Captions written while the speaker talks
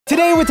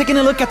Today we're taking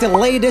a look at the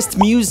latest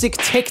music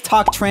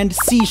TikTok trend,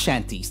 sea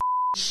shanties.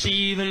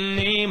 See, the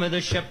name of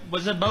the ship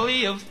was a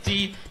belly of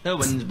tea. The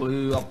winds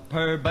blew up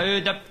her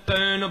bow, dipped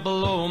down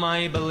below,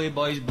 my billy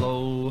boys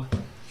blow.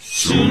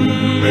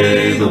 Soon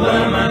may the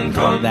wellerman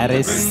come. That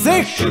is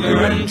sick!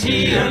 Sugar and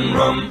tea and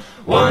rum.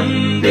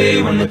 One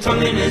day when the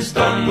tonguing is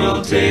done,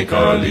 we'll take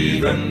our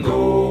leave and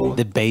go.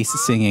 The bass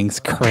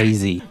singing's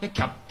crazy. The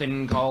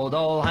captain called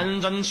all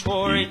hands and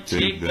swore he'd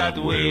take that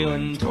whale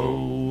in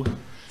tow.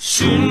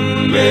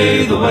 Soon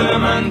may the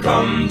wellerman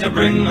come to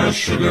bring us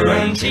sugar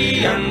and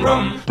tea and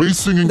rum. Bass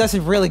singing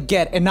doesn't really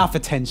get enough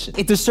attention.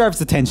 It deserves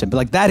attention, but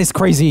like that is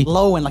crazy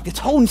low and like the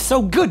tone's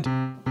so good.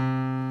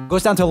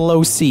 Goes down to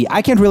low C.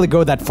 I can't really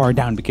go that far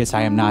down because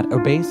I am not a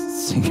bass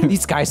singer.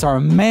 These guys are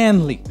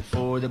manly.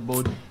 Before the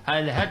boat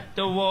had hit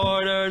the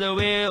water, the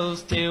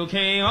whale's tail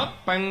came up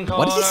and caught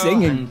What is he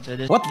singing?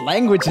 What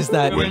language is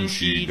that? When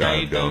she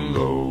dived down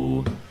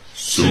low.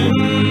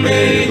 Soon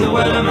may the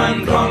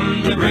wellerman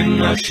come to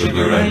bring us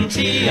sugar and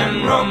tea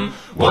and rum.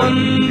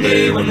 One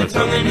day when the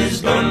tonguing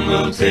is done,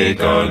 we'll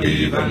take our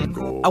leave and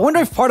go. I wonder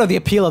if part of the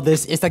appeal of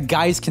this is that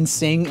guys can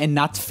sing and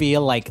not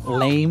feel like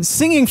lame.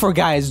 Singing for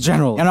guys,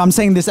 general. And I'm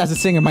saying this as a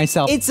singer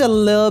myself. It's a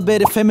little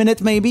bit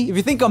effeminate, maybe. If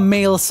you think of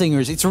male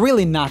singers, it's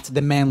really not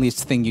the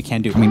manliest thing you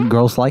can do. I mean,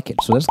 girls like it,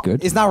 so that's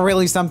good. It's not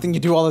really something you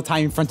do all the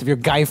time in front of your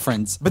guy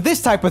friends. But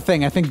this type of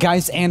thing, I think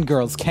guys and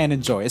girls can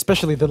enjoy,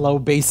 especially the low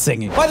bass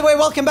singing. By the way,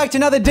 welcome back to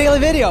another daily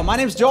video. My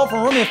name's Joel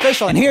from Rumi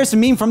Official, and here's a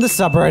meme from the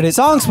subreddit.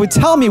 Songs with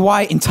Tell Me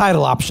Why in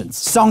title options.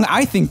 Song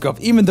I think of,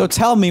 even though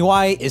Tell Me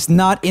Why is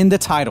not in the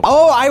title.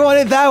 Oh, I want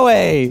it that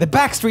way. The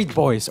Backstreet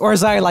Boys, or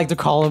as I like to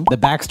call them, the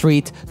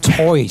Backstreet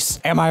Toys.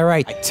 Am I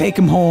right? I take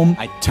them home,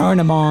 I turn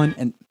them on,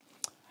 and...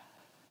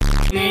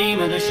 The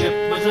name of the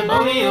ship was a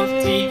belly of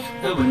tea.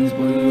 The winds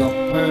blew up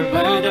her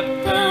bow,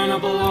 dipped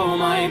down below,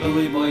 my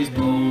billy boys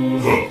blow.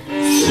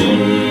 Soon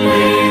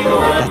may the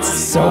wellerman That's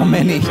so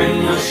many.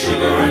 bring us sugar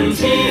and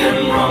tea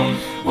and rum.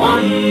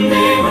 One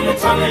day when the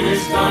tonguing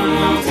is done,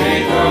 we'll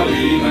take our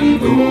leave and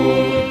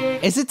go.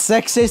 Is it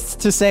sexist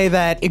to say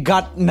that it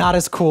got not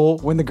as cool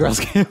when the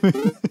girls came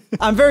in?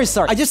 I'm very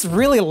sorry. I just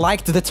really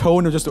liked the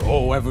tone of just,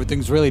 oh,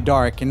 everything's really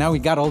dark. And now we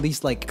got all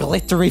these like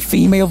glittery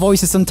female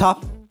voices on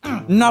top.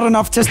 Not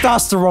enough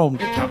testosterone.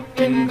 The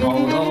captain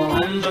called all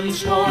hands and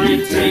swore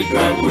he'd take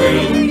that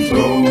whale in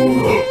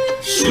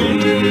tow. Soon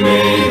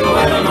may the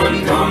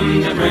wellerman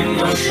come to bring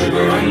us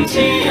sugar and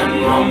tea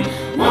and rum.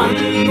 One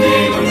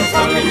day when the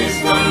tonguing is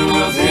done,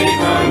 we'll take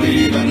our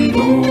leave and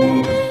go.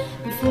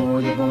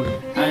 Before the boat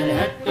had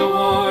hit the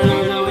water,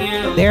 the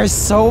whale... There's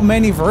so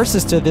many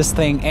verses to this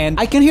thing, and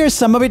I can hear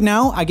some of it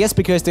now, I guess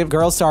because the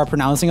girls are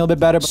pronouncing a little bit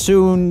better.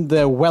 Soon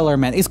the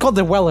Wellerman. It's called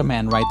the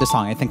Wellerman, right? The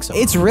song, I think so.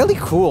 It's really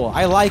cool.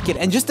 I like it,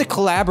 and just the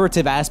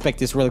collaborative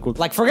aspect is really cool.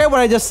 Like, forget what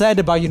I just said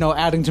about, you know,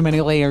 adding too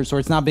many layers or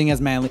it's not being as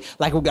manly.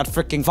 Like, we got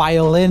freaking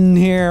violin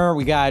here,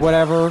 we got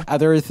whatever,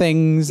 other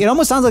things. It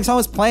almost sounds like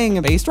someone's playing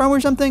a bass drum or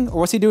something,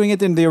 or was he doing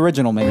it in the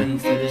original,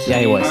 maybe? Yeah,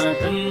 he was.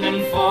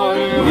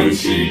 When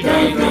she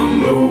dived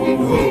down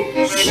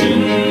low,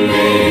 soon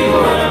may the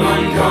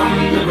wellerman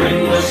come to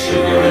bring us sugar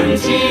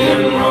and tea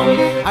and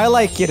rum. I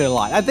like it a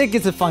lot. I think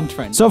it's a fun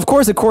trend. So of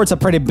course the chords are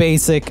pretty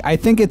basic. I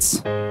think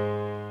it's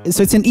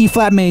an E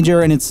flat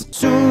major and it's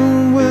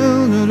soon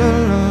will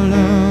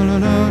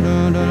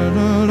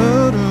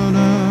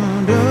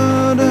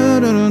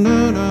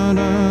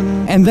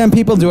and then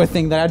people do a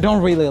thing that I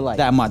don't really like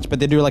that much, but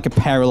they do like a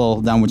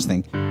parallel downwards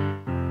thing.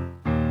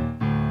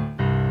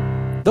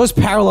 Those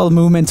parallel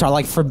movements are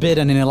like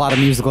forbidden in a lot of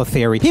musical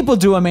theory. People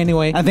do them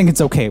anyway. I think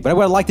it's okay, but I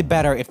would have liked it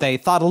better if they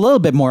thought a little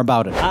bit more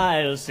about it.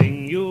 I'll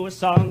sing you a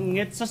song,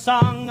 it's a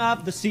song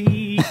of the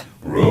sea.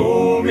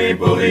 Row me,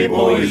 bully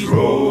boys,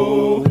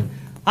 row.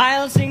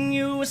 I'll sing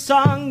you a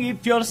song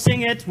if you'll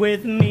sing it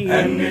with me.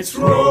 And it's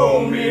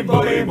row me,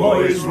 bully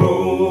boys,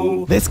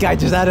 row. This guy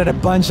just added a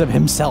bunch of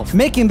himself,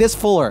 making this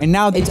fuller, and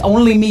now it's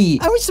only me.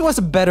 I wish there was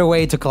a better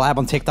way to collab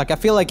on TikTok. I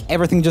feel like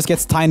everything just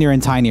gets tinier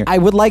and tinier. I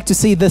would like to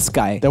see this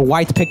guy, the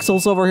white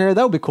pixels over here.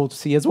 That would be cool to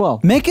see as well.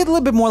 Make it a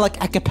little bit more like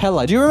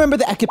acapella. Do you remember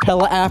the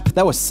acapella app?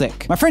 That was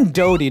sick. My friend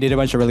Dodie did a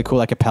bunch of really cool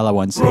acapella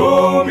ones.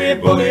 Row me,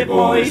 bully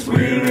boys,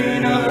 we're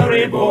in a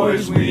hurry,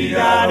 boys. We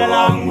got a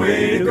long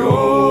way to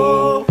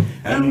go.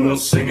 And we'll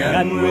sing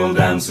and we'll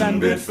dance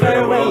and bid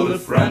farewell to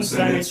France.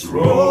 And it's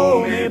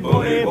row me,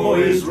 bully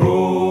boys,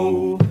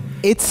 row.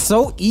 It's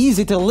so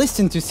easy to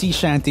listen to sea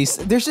shanties.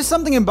 There's just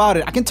something about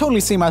it. I can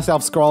totally see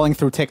myself scrolling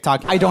through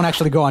TikTok. I don't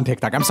actually go on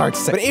TikTok, I'm sorry to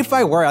say. But if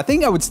I were, I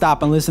think I would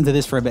stop and listen to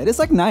this for a bit. It's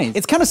like nice.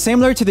 It's kind of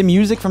similar to the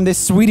music from this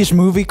Swedish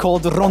movie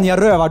called Ronja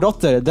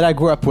Rövardotter that I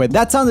grew up with.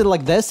 That sounded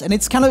like this, and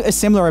it's kind of a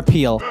similar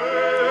appeal.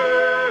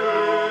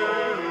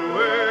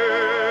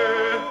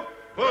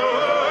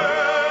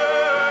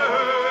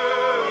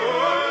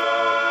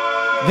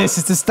 This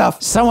is the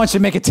stuff. Someone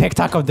should make a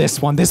TikTok of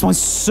this one. This one's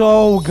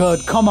so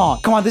good. Come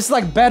on. Come on. This is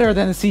like better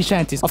than the sea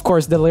shanties. Of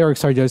course, the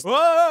lyrics are just...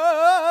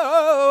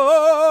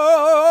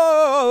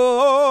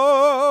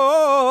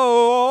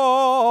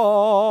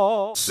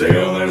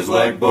 Sailors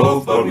like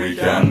both, but we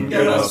can't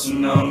get us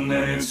none.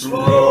 it's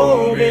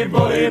row, me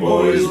bully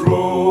boys,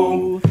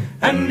 row.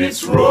 And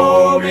it's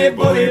row, me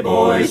bully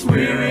boys,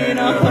 we're in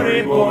a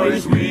hurry,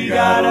 boys, we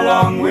got a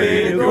long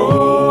way to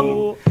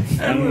go.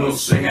 And we'll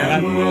sing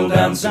and we'll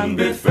dance and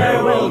bid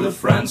farewell to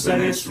France,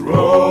 and it's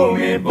row,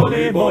 me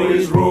bully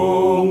boys,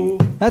 row.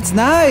 That's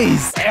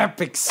nice!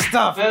 Epic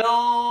stuff!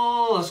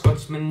 Well, a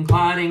Scotsman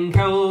clad in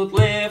coat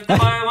left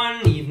by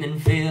one evening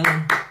fair.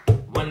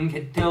 One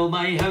could tell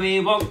by how he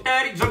walked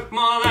that he drunk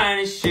more than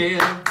his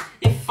share.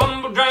 He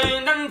fumbled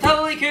round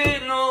until he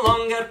could no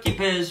longer keep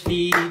his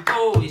feet.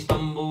 Oh, he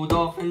stumbled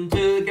off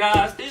into the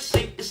grass to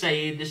sleep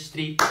beside the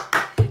street.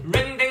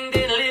 Ring ding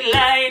diddly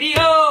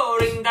lie-dee-o,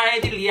 ring die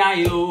diddly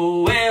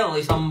I-o. Well,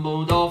 he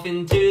stumbled off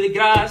into the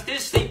grass to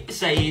sleep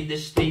beside the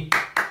street.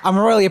 I'm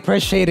really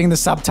appreciating the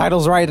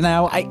subtitles right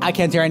now. I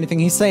can't hear anything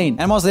he's saying.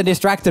 And I'm also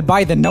distracted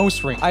by the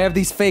nose ring. I have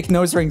these fake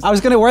nose rings. I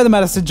was gonna wear them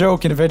as a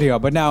joke in a video,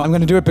 but now I'm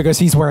gonna do it because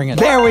he's wearing it.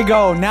 There we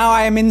go. Now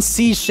I am in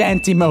sea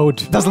shanty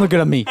mode. Doesn't look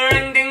good on me.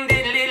 Ring ding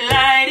diddly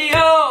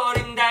lie-dee-o,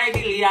 ring die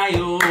diddly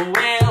I-o.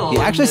 Well, He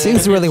actually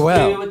sings really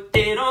well.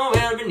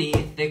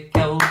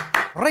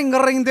 Ring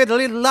ring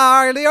diddly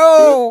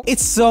lie-dee-o.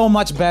 It's so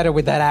much better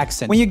with that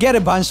accent. When you get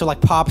a bunch of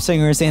like pop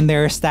singers in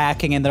there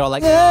stacking and they're all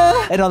like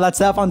and all that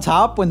stuff on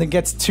top, when it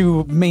gets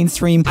too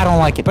mainstream, I don't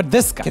like it. But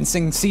this guy can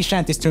sing sea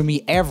shanties to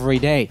me every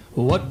day.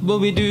 What will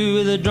we do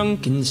with a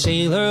drunken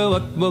sailor?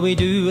 What will we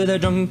do with a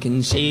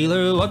drunken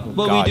sailor? What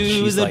will God, we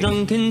do with a like...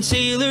 drunken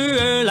sailor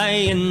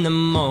early in the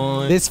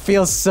morning? This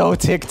feels so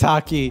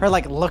TikTok-y. Her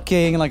like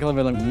looking like a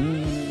little bit like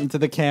into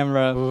the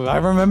camera. Ooh, I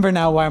remember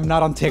now why I'm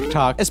not on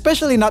TikTok.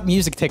 Especially not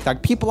music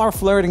TikTok. People are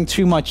flirting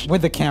too much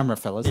with the camera,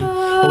 fellas. Way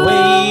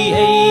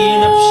hey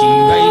and up she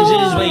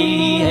rises,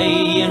 way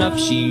hey and up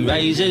she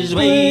rises,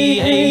 way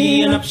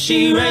hey and up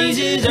she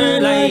rises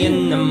early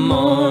in the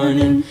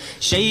morning.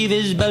 Shave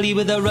his belly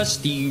with a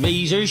rusty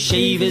razor,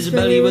 shave his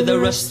belly with a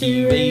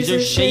rusty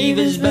razor, shave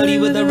his belly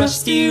with a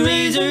rusty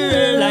razor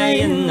early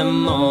in the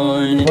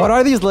morning. What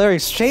are these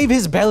lyrics? Shave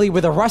his belly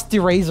with a rusty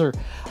razor.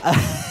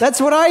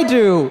 That's what I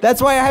do.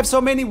 That's why I have so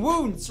many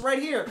wounds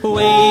right here.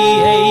 Way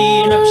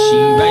hey and up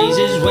she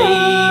rises, way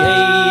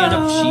hey and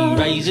up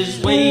she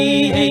rises,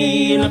 way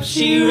hey and up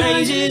she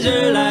rises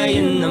early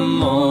in the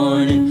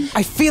morning.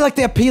 I feel like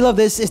the appeal of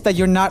this is that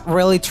you're not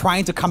really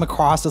trying to come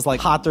across as like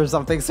hot or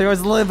something, so it was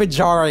a little bit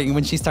jarring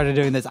when she started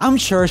doing this. I'm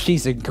sure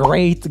she's a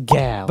great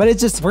gal, but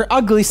it's just we're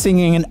ugly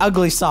singing an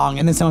ugly song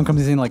and then someone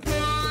comes in like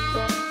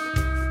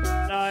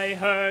I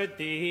heard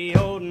the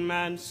old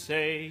man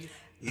say,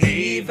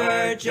 leave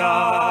her,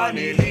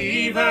 Johnny,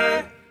 leave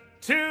her.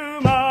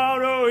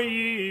 Tomorrow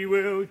ye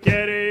will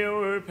get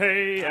your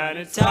pay, and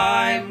it's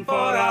time for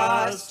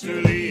us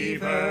to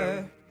leave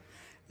her.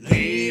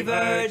 Leave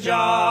her,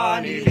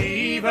 Johnny,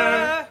 leave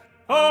her.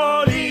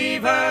 Oh,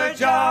 leave her,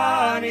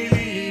 Johnny,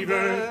 leave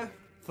her.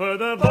 For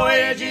the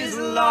voyage is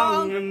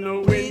long and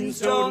the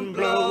winds don't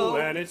blow,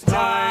 and it's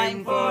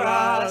time for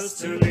us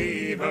to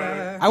leave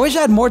her. I wish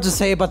I had more to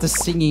say about the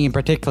singing in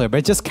particular, but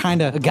it's just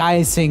kind of a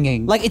guy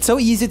singing. Like, it's so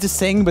easy to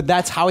sing, but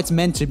that's how it's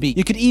meant to be.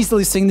 You could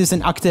easily sing this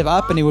an octave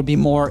up and it would be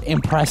more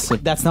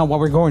impressive. That's not what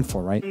we're going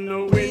for, right?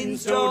 The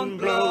winds don't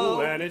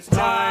blow, and it's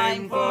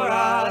time for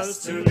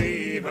us to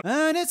leave her.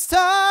 And it's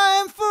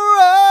time for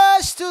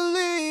us to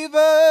leave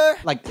her.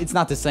 Like, it's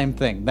not the same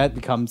thing. That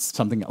becomes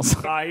something else.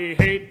 I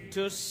hate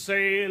to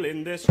sail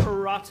in this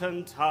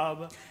rotten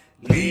tub.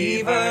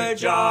 Leave her,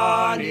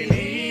 Johnny,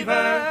 leave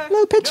her. A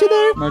little pitchy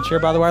there. Merch here,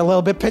 by the way, a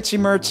little bit pitchy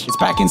merch. It's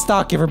back in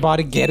stock,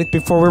 everybody. Get it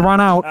before we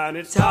run out. And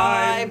it's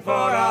time for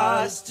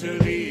us to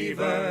leave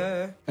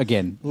her.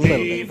 Again, a little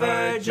Leave bit.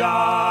 her,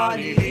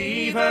 Johnny,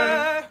 leave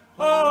her.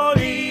 Oh,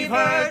 leave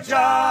her,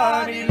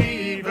 Johnny,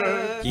 leave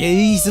her. Yeah,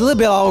 he's a little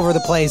bit all over the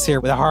place here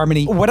with the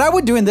harmony. What I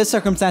would do in this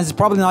circumstance is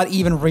probably not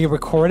even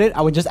re-record it.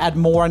 I would just add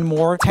more and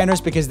more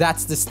tenors because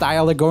that's the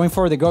style they're going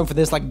for. They're going for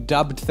this like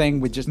dubbed thing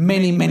with just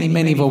many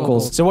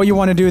vocals. So what you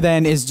want to do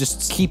then is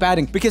just keep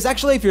adding. Because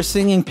actually if you're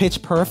singing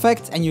pitch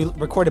perfect and you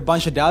record a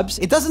bunch of dubs,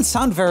 it doesn't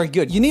sound very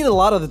good. You need a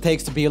lot of the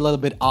takes to be a little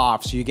bit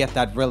off so you get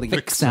that really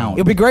thick sound.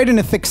 It'll be great in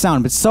a thick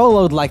sound, but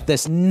soloed like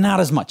this, not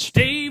as much.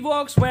 Dave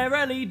walks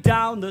warily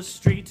down the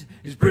street,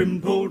 his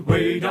brim pulled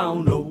way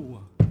down low.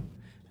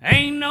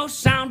 Ain't no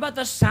sound but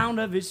the sound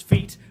of his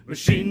feet,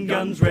 machine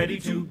guns ready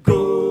to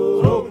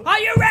go. Are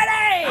you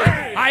ready?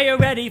 Hey! Are you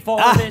ready for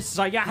this?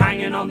 Are you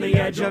hanging on the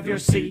edge of your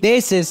seat?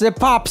 This is a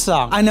pop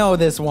song. I know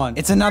this one.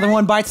 It's Another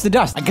One Bites the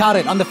Dust. I got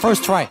it on the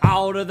first try.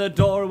 Out of the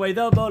doorway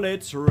the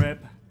bullets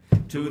rip,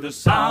 to the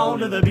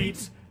sound of the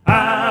beats,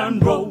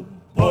 and row,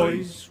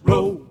 boys,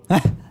 row.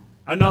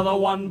 Another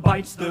one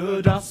bites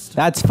the dust.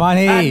 That's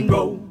funny. And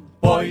row,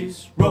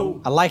 boys,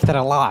 row. I like that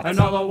a lot.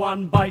 Another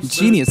one bites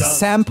Genius. the dust.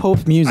 Sam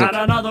Pope music. And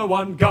another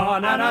one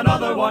gone, and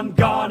another one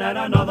gone, and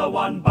another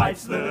one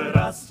bites the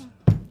dust.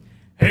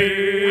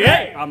 Hey,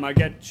 hey, I'ma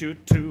get you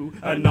too.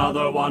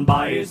 Another one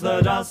bites the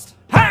dust.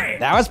 Hey!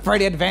 That was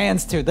pretty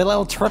advanced too. The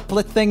little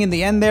triplet thing in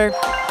the end there.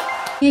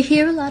 You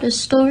hear a lot of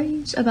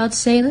stories about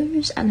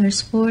sailors and their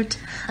sport,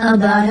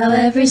 about how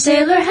every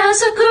sailor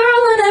has a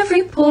girl in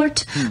every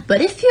port. But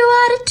if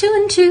you added 2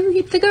 and 2,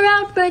 you'd figure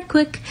out right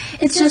quick,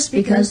 it's just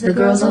because the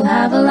girls all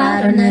have a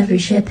lad on every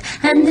ship.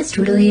 And it's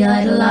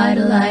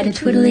twiddly-idle-idle-idle,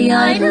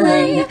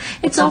 twiddly-idle-ay.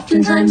 It's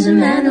oftentimes a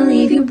man who'll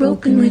leave you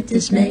broken with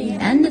dismay.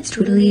 And it's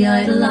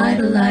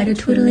twiddly-idle-idle-idle,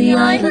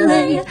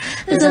 twiddly-idle-ay.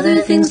 There's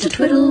other things to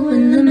twiddle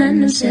when the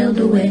men have sailed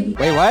away.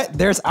 Wait, what?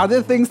 There's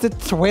other things to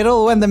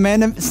twiddle when the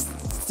men have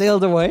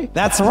sailed away?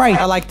 That's right.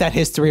 I like that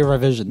history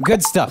revision.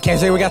 Good stuff. Okay,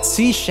 so we got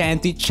Sea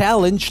Shanty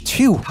Challenge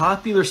 2.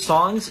 Popular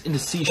songs into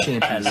sea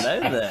shanties. Hello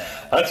there.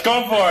 Let's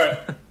go for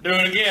it. Do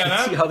it again,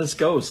 Let's see how this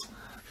goes.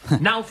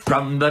 Now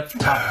from the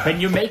top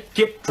and you make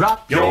it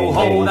drop. Yo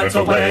ho, that's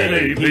a wet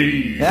AP.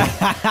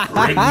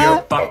 Bring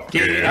your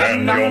bucket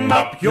and a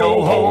mop.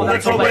 Yo ho,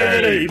 that's a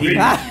wet AP.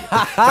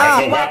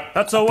 That's a wet.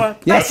 That's a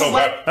wet. Yes. That's a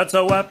wet. That's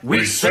a wet.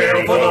 We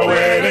sail for the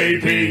wet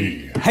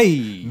AP.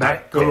 Hey.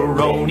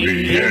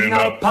 Macaroni in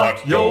a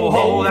pot. Yo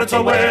ho, that's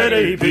a wet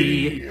AP.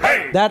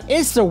 Hey. That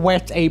is a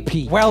wet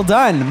AP. Well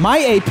done. My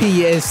AP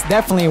is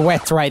definitely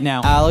wet right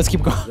now. Let's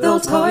keep going. They'll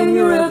time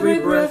your every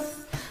breath,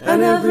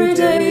 and every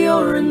day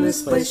you're in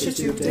this place,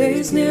 you're 2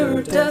 days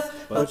nearer death,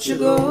 but you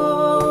go.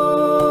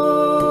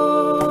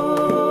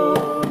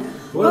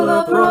 Well,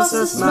 a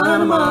process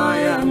man am I,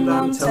 and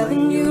I'm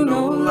telling you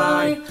no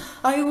lie.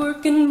 I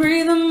work and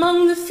breathe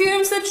among the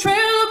fumes that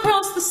trail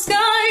across the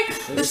sky.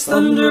 There's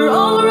thunder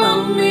all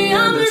around me,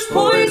 and there's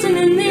poison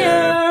in the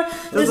air.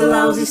 There's a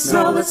lousy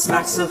smell that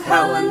smacks of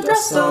hell, and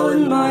dust all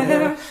in my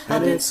hair.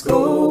 And it's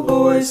go,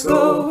 boys,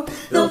 go.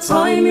 They'll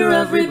time your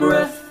every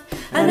breath,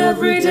 and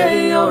every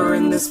day you're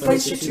in this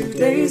place, you're 2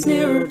 days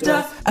nearer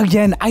death.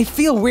 Again, I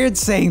feel weird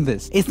saying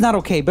this. It's not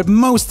okay, but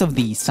most of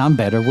these sound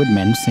better with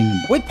men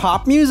singing. With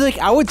pop music,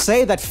 I would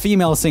say that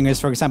female singers,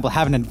 for example,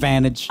 have an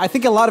advantage. I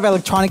think a lot of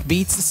electronic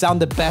beats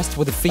sound the best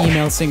with a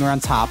female singer on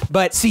top.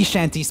 But sea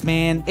shanties,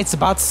 man, it's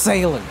about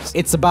sailors.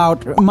 It's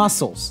about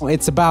muscles.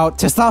 It's about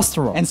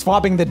testosterone and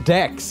swapping the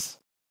decks.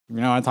 You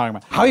know what I'm talking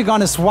about. How are you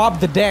gonna swap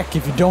the deck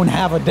if you don't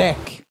have a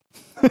deck?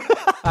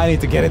 I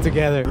need to get it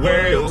together.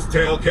 Whale's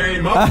tail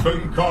came up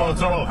and caught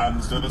all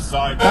hands to the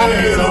side.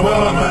 May the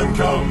wellerman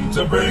come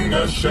to bring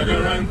us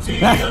sugar and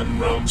tea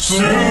and rum. Soon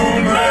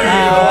may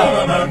the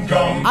wellerman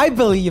come. I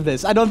believe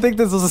this. I don't think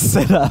this was a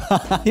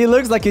setup. He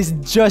looks like he's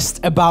just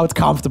about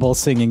comfortable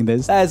singing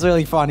this. That's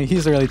really funny.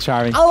 He's really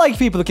charming. I like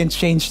people who can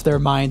change their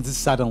minds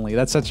suddenly.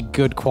 That's such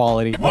good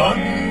quality.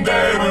 One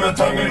day when the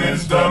tonguing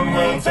is done,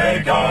 we'll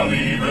take our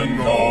leave and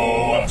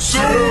go.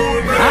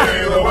 Soon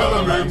may the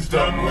wellerman's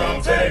done,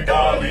 we'll take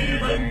our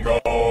leave and go.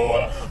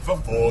 For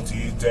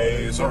 40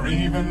 days or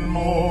even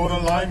more, the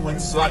line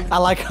went slack. I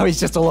like how he's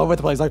just all over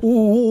the place, like,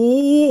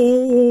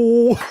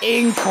 ooh,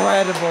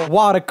 incredible.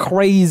 What a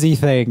crazy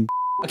thing.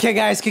 Okay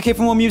guys, click here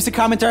for more music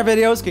commentary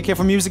videos, click here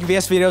for music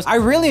VS videos. I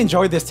really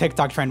enjoyed this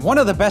TikTok trend. One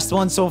of the best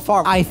ones so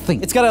far, I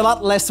think. It's got a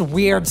lot less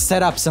weird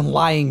setups and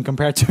lying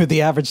compared to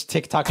the average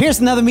TikTok.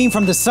 Here's another meme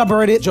from the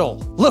subreddit. Joel,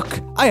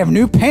 look, I have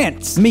new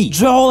pants. Me,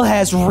 Joel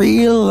has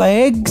real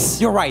legs?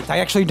 You're right, I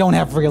actually don't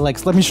have real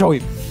legs. Let me show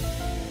you.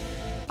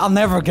 I'll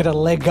never get a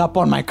leg up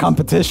on my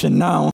competition, no.